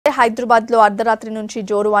హైదరాబాద్ లో అర్ధరాత్రి నుంచి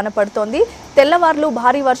జోరు వాన పడుతోంది. తెల్లవార్లు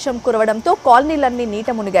భారీ వర్షం కురవడంతో కాలనీలన్నీ నీట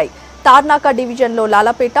మునిగాయి. తార్నాక డివిజన్ లో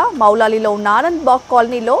లాలపేట, మౌలాలిలో ఉన్న ఆనంద్ బాగ్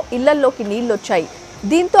కాలనీలో ఇళ్లల్లోకి నీళ్లొచ్చాయి.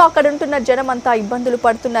 దీంతో అక్కడుంటున్న జనమంతా ఇబ్బందులు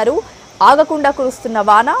పడుతున్నారు. ఆగకుండా కురుస్తున్న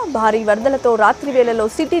వాన, భారీ వరదలతో రాత్రి వేళలో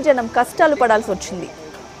సిటీ జనం కష్టాలు పడాల్సి వచ్చింది.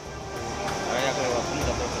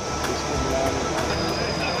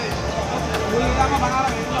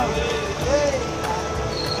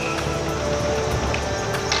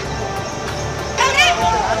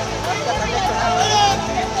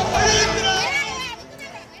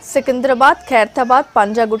 సికింద్రాబాద్, ఖైరతాబాద్,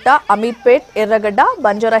 పంజాగుట్ట, అమీర్పేట్, ఎర్రగడ్డ,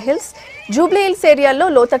 బంజారా హిల్స్, జూబ్లీ హిల్స్ ఏరియాల్లో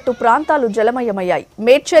లోతట్టు ప్రాంతాలు జలమయమయ్యాయి.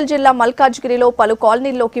 మేడ్చల్ జిల్లా మల్కాజ్గిరిలో పలు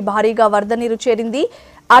కాలనీల్లోకి భారీగా వరద నీరు చేరింది.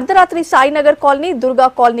 అర్ధరాత్రి సాయినగర్ కాలనీ, దుర్గా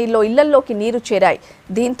కాలనీల్లో ఇళ్లల్లోకి నీరు చేరాయి.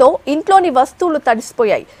 దీంతో ఇంట్లోని వస్తువులు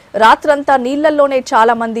తడిసిపోయాయి. రాత్రంతా నీళ్లల్లోనే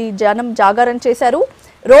చాలా మంది జనం జాగారం చేశారు.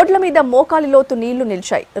 రోడ్ల మీద మోకాలి లోతు నీళ్లు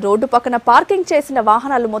నిలిచాయి. రోడ్డు పక్కన పార్కింగ్ చేసిన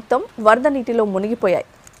వాహనాలు మొత్తం వరద నీటిలో మునిగిపోయాయి.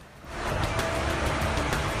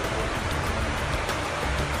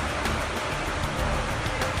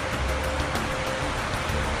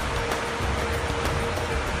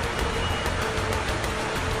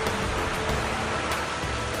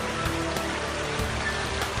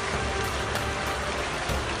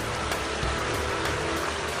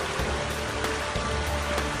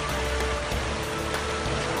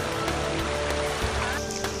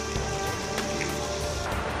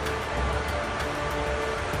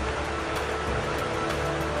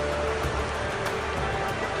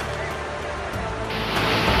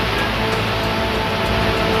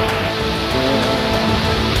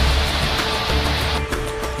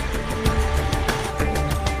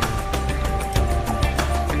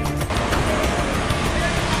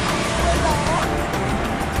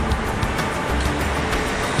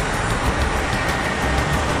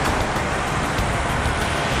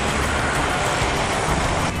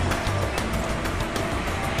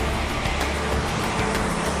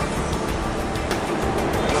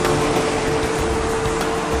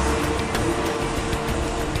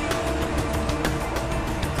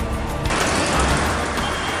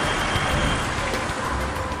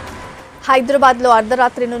 హైదరాబాద్ లో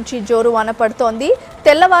అర్ధరాత్రి నుంచి జోరు వాన పడుతోంది.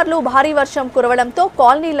 తెల్లవార్లు భారీ వర్షం కురవడంతో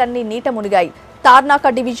కాలనీలన్నీ నీట మునిగాయి. తార్నాక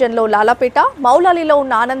డివిజన్ లో లాలపేట, మౌలాలిలో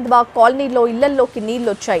ఉన్న ఆనంద్ బాగ్ కాలనీలో ఇళ్లల్లోకి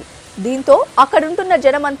నీళ్లొచ్చాయి. దీంతో అక్కడుంటున్న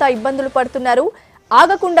జనమంతా ఇబ్బందులు పడుతున్నారు.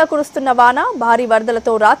 ఆగకుండా కురుస్తున్న వాన, భారీ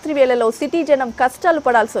వరదలతో రాత్రి వేళలో సిటీ జనం కష్టాలు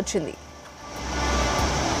పడాల్సి వచ్చింది.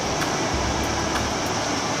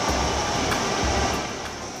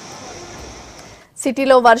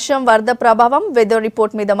 సిటీలో వర్షం, వరద ప్రభావం, వెదర్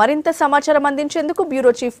రిపోర్ట్ మీద మరింత సమాచారం అందించేందుకు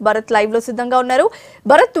బ్యూరో చీఫ్ భరత్ లైవ్ లో సిద్ధంగా ఉన్నారు.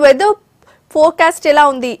 భరత్, వెదర్ ఫోర్కాస్ట్ ఎలా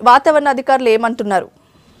ఉంది? వాతావరణ అధికారులు ఏమంటున్నారు?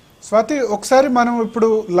 స్వాతి, ఒకసారి మనం ఇప్పుడు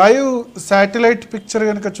లైవ్ శాటిలైట్ పిక్చర్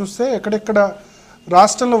కనుక చూస్తే ఎక్కడెక్కడ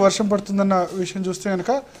రాష్ట్రంలో వర్షం పడుతుందన్న విషయం చూస్తే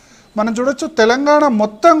కనుక మనం చూడొచ్చు. తెలంగాణ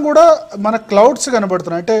మొత్తం కూడా మన క్లౌడ్స్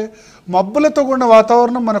కనబడుతున్నాయి. అంటే మబ్బులతో కూడిన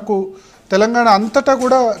వాతావరణం మనకు తెలంగాణ అంతటా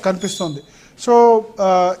కూడా కనిపిస్తుంది. సో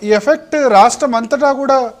ఈ ఎఫెక్ట్ రాష్ట్రం అంతటా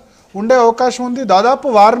కూడా ఉండే అవకాశం ఉంది. దాదాపు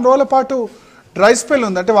వారం రోజుల పాటు డ్రై స్పెల్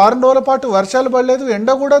ఉంది. అంటే వారం రోజుల పాటు వర్షాలు పడలేదు. ఎండ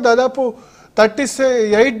కూడా దాదాపు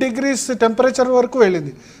 38 డిగ్రీస్ టెంపరేచర్ వరకు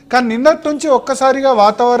వెళ్ళింది. కానీ నిన్నటి నుంచి ఒక్కసారిగా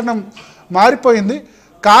వాతావరణం మారిపోయింది.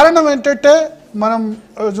 కారణం ఏంటంటే మనం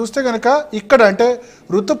చూస్తే కనుక ఇక్కడ అంటే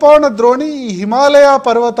ఋతుపవన ద్రోణి ఈ హిమాలయ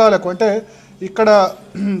పర్వతాలకు, అంటే ఇక్కడ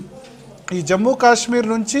ఈ జమ్మూ కాశ్మీర్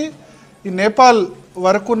నుంచి ఈ నేపాల్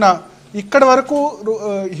వరకున్న ఇక్కడ వరకు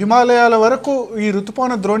హిమాలయాల వరకు ఈ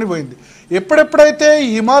ఋతుపవన ద్రోణి పోయింది. ఎప్పుడెప్పుడైతే ఈ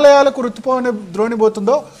హిమాలయాలకు ఋతుపవన ద్రోణి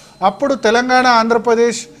పోతుందో అప్పుడు తెలంగాణ,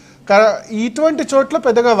 ఆంధ్రప్రదేశ్ ఇటువంటి చోట్ల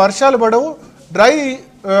పెద్దగా వర్షాలు పడవు, డ్రై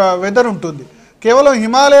వెదర్ ఉంటుంది. కేవలం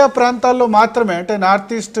హిమాలయ ప్రాంతాల్లో మాత్రమే, అంటే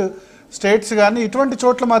నార్త్ ఈస్ట్ స్టేట్స్ కానీ ఇటువంటి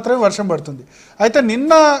చోట్ల మాత్రమే వర్షం పడుతుంది. అయితే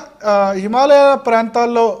నిన్న హిమాలయ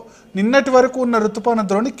ప్రాంతాల్లో నిన్నటి వరకు ఉన్న ఋతుపవన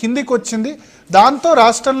ద్రోణి కిందికి వచ్చింది. దాంతో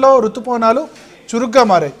రాష్ట్రంలో ఋతుపవనాలు చురుగ్గా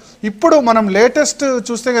మారాయి. ఇప్పుడు మనం లేటెస్ట్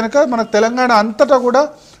చూస్తే కనుక మన తెలంగాణ అంతటా కూడా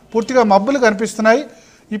పూర్తిగా మబ్బులు కనిపిస్తున్నాయి.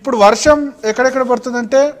 ఇప్పుడు వర్షం ఎక్కడెక్కడ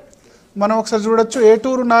పడుతుందంటే మనం ఒకసారి చూడొచ్చు.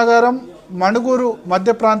 ఏటూరు, నాగారం, మణుగూరు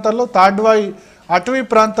మధ్య ప్రాంతాల్లో, తాడ్వాయి అటవీ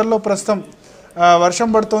ప్రాంతాల్లో ప్రస్తుతం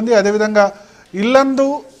వర్షం పడుతుంది. అదేవిధంగా ఇల్లందు,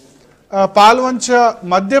 పాల్వంచ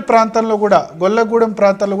మధ్య ప్రాంతంలో కూడా, గొల్లగూడెం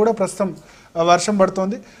ప్రాంతాల్లో కూడా ప్రస్తుతం వర్షం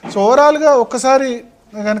పడుతుంది. సో ఓవరాల్గా ఒక్కసారి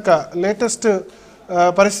కనుక లేటెస్ట్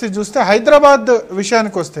పరిస్థితి చూస్తే హైదరాబాద్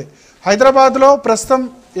విషయానికి వస్తే, హైదరాబాద్లో ప్రస్తుతం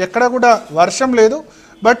ఎక్కడ కూడా వర్షం లేదు.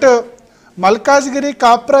 బట్ మల్కాజ్గిరి,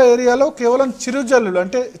 కాప్రా ఏరియాలో కేవలం చిరుజల్లులు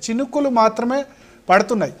అంటే చినుకులు మాత్రమే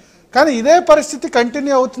పడుతున్నాయి. కానీ ఇదే పరిస్థితి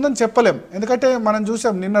కంటిన్యూ అవుతుందని చెప్పలేం. ఎందుకంటే మనం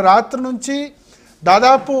చూసాం నిన్న రాత్రి నుంచి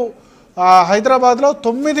దాదాపు హైదరాబాద్లో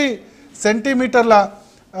 9 సెంటీమీటర్ల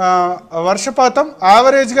వర్షపాతం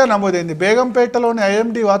యావరేజ్గా నమోదైంది. బేగంపేటలోని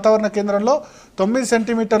ఐఎండి వాతావరణ కేంద్రంలో 9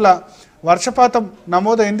 సెంటీమీటర్ల వర్షపాతం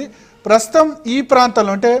నమోదైంది. ప్రస్తుతం ఈ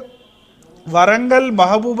ప్రాంతంలో అంటే వరంగల్,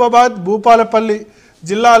 మహబూబాబాద్, భూపాలపల్లి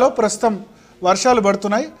జిల్లాలో ప్రస్తుతం వర్షాలు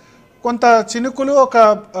పడుతున్నాయి. కొంత చినుకులు, ఒక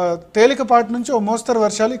తేలికపాటి నుంచి ఓ మోస్తరు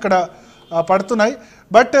వర్షాలు ఇక్కడ పడుతున్నాయి.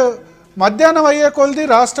 బట్ మధ్యాహ్నం అయ్యే కొలది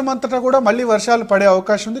రాష్ట్రం అంతటా కూడా మళ్ళీ వర్షాలు పడే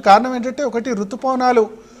అవకాశం ఉంది. కారణం ఏంటంటే ఒకటి ఋతుపవనాలు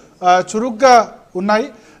చురుగ్గా ఉన్నాయి,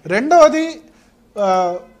 రెండవది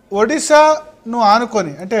ఒడిశాను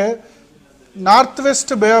ఆనుకొని అంటే north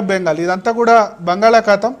west bay of Bengal ఇదంతా కూడా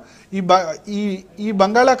బంగాళాఖాతం. ఈ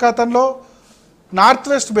బంగాళాఖాతంలో north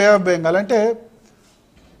west bay of Bengal అంటే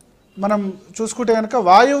మనం చూసుకుంటే కనుక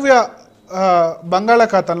వాయువ్య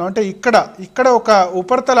బంగాళాఖాతంలో అంటే ఇక్కడ ఒక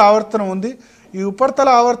ఉపరితల ఆవర్తనం ఉంది. ఈ ఉపరితల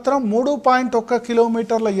ఆవర్తనం 3.1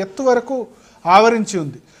 కిలోమీటర్ల ఎత్తు వరకు ఆవరించి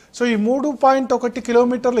ఉంది. సో ఈ 3.1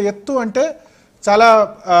 కిలోమీటర్ల ఎత్తు అంటే చాలా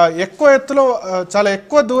ఎక్కువ ఎత్తులో చాలా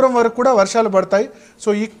ఎక్కువ దూరం వరకు కూడా వర్షాలు పడతాయి. సో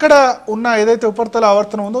ఇక్కడ ఉన్న ఏదైతే ఉపరితల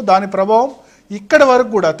ఆవర్తనం ఉందో దాని ప్రభావం ఇక్కడ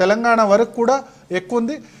వరకు కూడా తెలంగాణ వరకు కూడా ఎక్కువ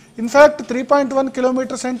ఉంది. ఇన్ఫ్యాక్ట్ 3.1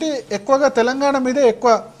 కిలోమీటర్స్ అంటే ఎక్కువగా తెలంగాణ మీదే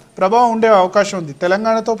ఎక్కువ ప్రభావం ఉండే అవకాశం ఉంది.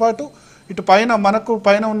 తెలంగాణతో పాటు ఇటు పైన మనకు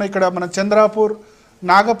పైన ఉన్న ఇక్కడ మన చంద్రాపూర్,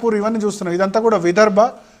 నాగపూర్ ఇవన్నీ చూస్తున్నాం. ఇదంతా కూడా విదర్భ.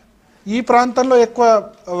 ఈ ప్రాంతంలో ఎక్కువ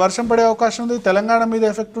వర్షం పడే అవకాశం ఉంది, తెలంగాణ మీద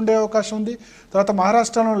ఎఫెక్ట్ ఉండే అవకాశం ఉంది. తర్వాత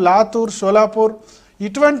మహారాష్ట్రలో లాతూర్, షోలాపూర్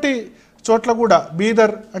ఇటువంటి చోట్ల కూడా,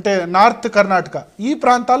 బీదర్ అంటే నార్త్ కర్ణాటక ఈ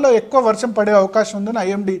ప్రాంతాల్లో ఎక్కువ వర్షం పడే అవకాశం ఉందని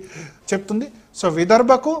ఐఎండి చెప్తుంది. సో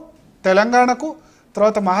విదర్భకు, తెలంగాణకు,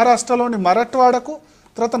 తర్వాత మహారాష్ట్రలోని మరాఠ్వాడకు,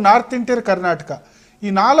 తర్వాత నార్త్ ఇంటీరియర్ కర్ణాటక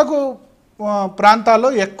ఈ 4 ప్రాంతాల్లో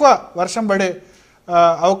ఎక్కువ వర్షం పడే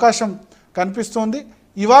అవకాశం కనిపిస్తుంది.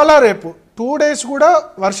 ఇవాళ రేపు 2 డేస్ కూడా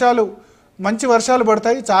మంచి వర్షాలు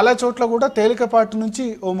పడతాయి. చాలా చోట్ల కూడా తేలికపాటి నుంచి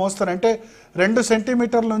ఓ మోస్తరు అంటే 2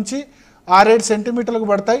 సెంటీమీటర్ల నుంచి 6-7 సెంటీమీటర్లకు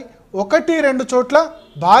పడతాయి. 1-2 చోట్ల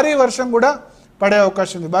భారీ వర్షం కూడా పడే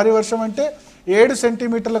అవకాశం ఉంది. భారీ వర్షం అంటే 7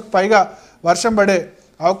 సెంటీమీటర్లకు పైగా వర్షం పడే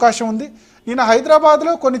అవకాశం ఉంది. నిన్న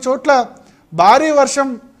హైదరాబాద్లో కొన్ని చోట్ల భారీ వర్షం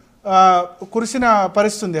కురిసిన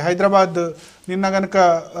పరిస్థితి ఉంది. హైదరాబాద్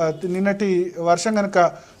నిన్నటి వర్షం కనుక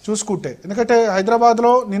చూసుకుంటే, ఎందుకంటే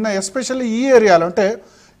హైదరాబాద్లో నిన్న ఎస్పెషల్లీ ఈ ఏరియాలో అంటే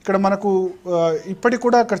ఇక్కడ మనకు ఇప్పటికి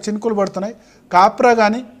కూడా అక్కడ చినుకులు పడుతున్నాయి. కాప్రా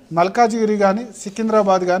కానీ, మల్కాజ్గిరి కానీ,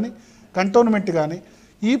 సికింద్రాబాద్ కానీ, కంటోన్మెంట్ కానీ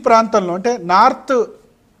ఈ ప్రాంతంలో అంటే నార్త్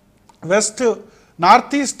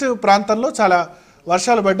ఈస్ట్ ప్రాంతంలో చాలా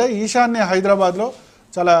వర్షాలు పడ్డాయి. ఈశాన్య హైదరాబాద్లో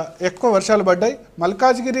చాలా ఎక్కువ వర్షాలు పడ్డాయి.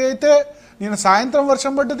 మల్కాజ్గిరి అయితే నిన్న సాయంత్రం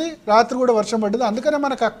వర్షం పడ్డది, రాత్రి కూడా వర్షం పడ్డది. అందుకనే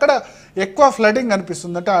మనకు అక్కడ ఎక్కువ ఫ్లడింగ్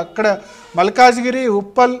అనిపిస్తుంది. అంటే అక్కడ మల్కాజ్గిరి,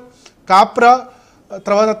 ఉప్పల్, కాప్రా,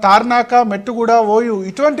 తర్వాత తార్నాక, మెట్టుగూడ, ఓయూ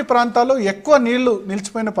ఇటువంటి ప్రాంతాల్లో ఎక్కువ నీళ్లు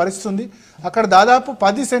నిలిచిపోయిన పరిస్థితి ఉంది. అక్కడ దాదాపు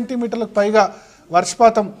 10 సెంటీమీటర్లకు పైగా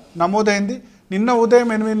వర్షపాతం నమోదైంది. నిన్న ఉదయం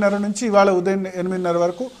 8:30 నుంచి ఇవాళ ఉదయం 8:30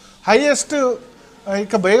 వరకు. హైయెస్ట్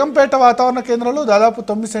ఇక బేగంపేట వాతావరణ కేంద్రంలో దాదాపు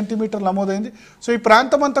 9 సెంటీమీటర్లు నమోదైంది. సో ఈ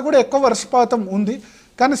ప్రాంతం అంతా కూడా ఎక్కువ వర్షపాతం ఉంది.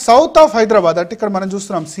 కానీ సౌత్ ఆఫ్ హైదరాబాద్ అంటే ఇక్కడ మనం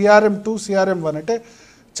చూస్తున్నాం CRM2, CRM1 అంటే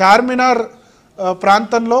చార్మినార్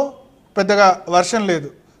ప్రాంతంలో పెద్దగా వర్షం లేదు.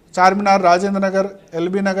 చార్మినార్, రాజేంద్ర నగర్,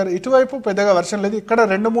 ఎల్బీ నగర్ ఇటువైపు పెద్దగా వర్షం లేదు. ఇక్కడ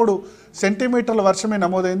 2-3 సెంటీమీటర్ల వర్షమే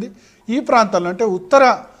నమోదైంది. ఈ ప్రాంతంలో అంటే ఉత్తర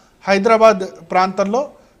హైదరాబాద్ ప్రాంతంలో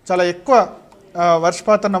చాలా ఎక్కువ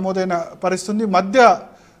వర్షపాతం నమోదైన పరిస్థితి. మధ్య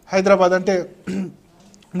హైదరాబాద్ అంటే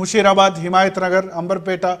ముషీరాబాద్, హిమాయత్ నగర్,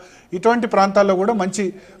 అంబర్పేట ఇటువంటి ప్రాంతాల్లో కూడా మంచి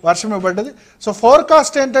వర్షం పడ్డది. సో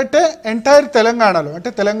ఫోర్కాస్ట్ ఏంటంటే ఎంటైర్ తెలంగాణలో అంటే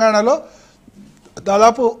తెలంగాణలో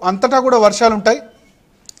దాదాపు అంతటా కూడా వర్షాలు ఉంటాయి.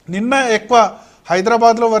 నిన్న ఎక్కువ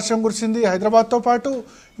హైదరాబాద్లో వర్షం కురిసింది. హైదరాబాద్తో పాటు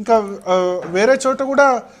ఇంకా వేరే చోట కూడా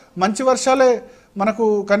మంచి వర్షాలే మనకు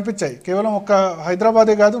కనిపించాయి. కేవలం ఒక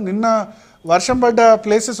హైదరాబాదే కాదు, నిన్న వర్షం పడ్డ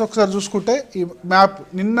ప్లేసెస్ ఒకసారి చూసుకుంటే ఈ మ్యాప్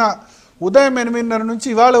నిన్న ఉదయం 8:30 నుంచి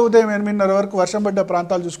ఇవాళ ఉదయం 8:30 వరకు వర్షం పడ్డ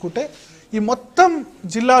ప్రాంతాలు చూసుకుంటే ఈ మొత్తం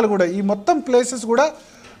జిల్లాలు కూడా ఈ మొత్తం ప్లేసెస్ కూడా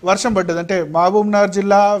వర్షం పడ్డది. అంటే మహబూబ్నగర్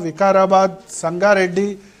జిల్లా, వికారాబాద్, సంగారెడ్డి,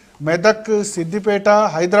 మెదక్, సిద్దిపేట,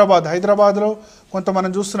 హైదరాబాద్లో కొంత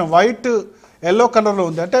మనం చూస్తున్నాం వైట్ ఎల్లో కలర్లో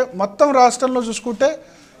ఉంది. అంటే మొత్తం రాష్ట్రంలో చూసుకుంటే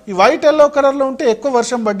ఈ వైట్ ఎల్లో కలర్లో ఉంటే ఎక్కువ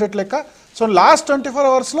వర్షం పడ్డట్టు లెక్క. సో లాస్ట్ 24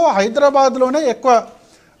 అవర్స్లో హైదరాబాద్లోనే ఎక్కువ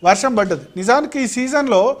వర్షం పడ్డది. నిజానికి ఈ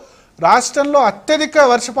సీజన్లో రాష్ట్రంలో అత్యధిక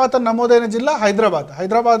వర్షపాతం నమోదైన జిల్లా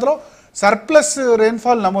హైదరాబాద్లో సర్ప్లస్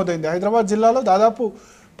రెయిన్ఫాల్ నమోదైంది. హైదరాబాద్ జిల్లాలో దాదాపు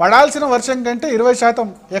పడాల్సిన వర్షం కంటే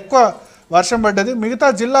 20% ఎక్కువ వర్షం పడ్డది. మిగతా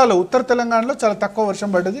జిల్లాలో ఉత్తర తెలంగాణలో చాలా తక్కువ వర్షం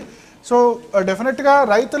పడ్డది. సో డెఫినెట్గా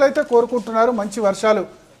రైతులైతే కోరుకుంటున్నారు మంచి వర్షాలు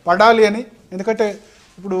పడాలి అని. ఎందుకంటే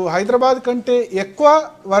ఇప్పుడు హైదరాబాద్ కంటే ఎక్కువ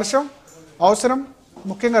వర్షం అవసరం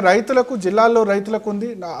ముఖ్యంగా రైతులకు, జిల్లాల్లో రైతులకు ఉంది.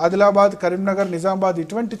 ఆదిలాబాద్, కరీంనగర్, నిజామాబాద్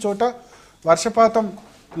ఇటువంటి చోట వర్షపాతం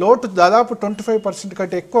లోటు దాదాపు 25%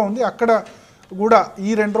 కంటే ఎక్కువ ఉంది. అక్కడ కూడా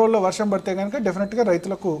ఈ 2 రోజుల్లో వర్షం పడితే కనుక డెఫినెట్గా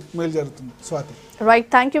రైతులకు మేలు జరుగుతుంది. Swathi. Right,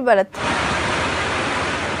 thank you Bharat.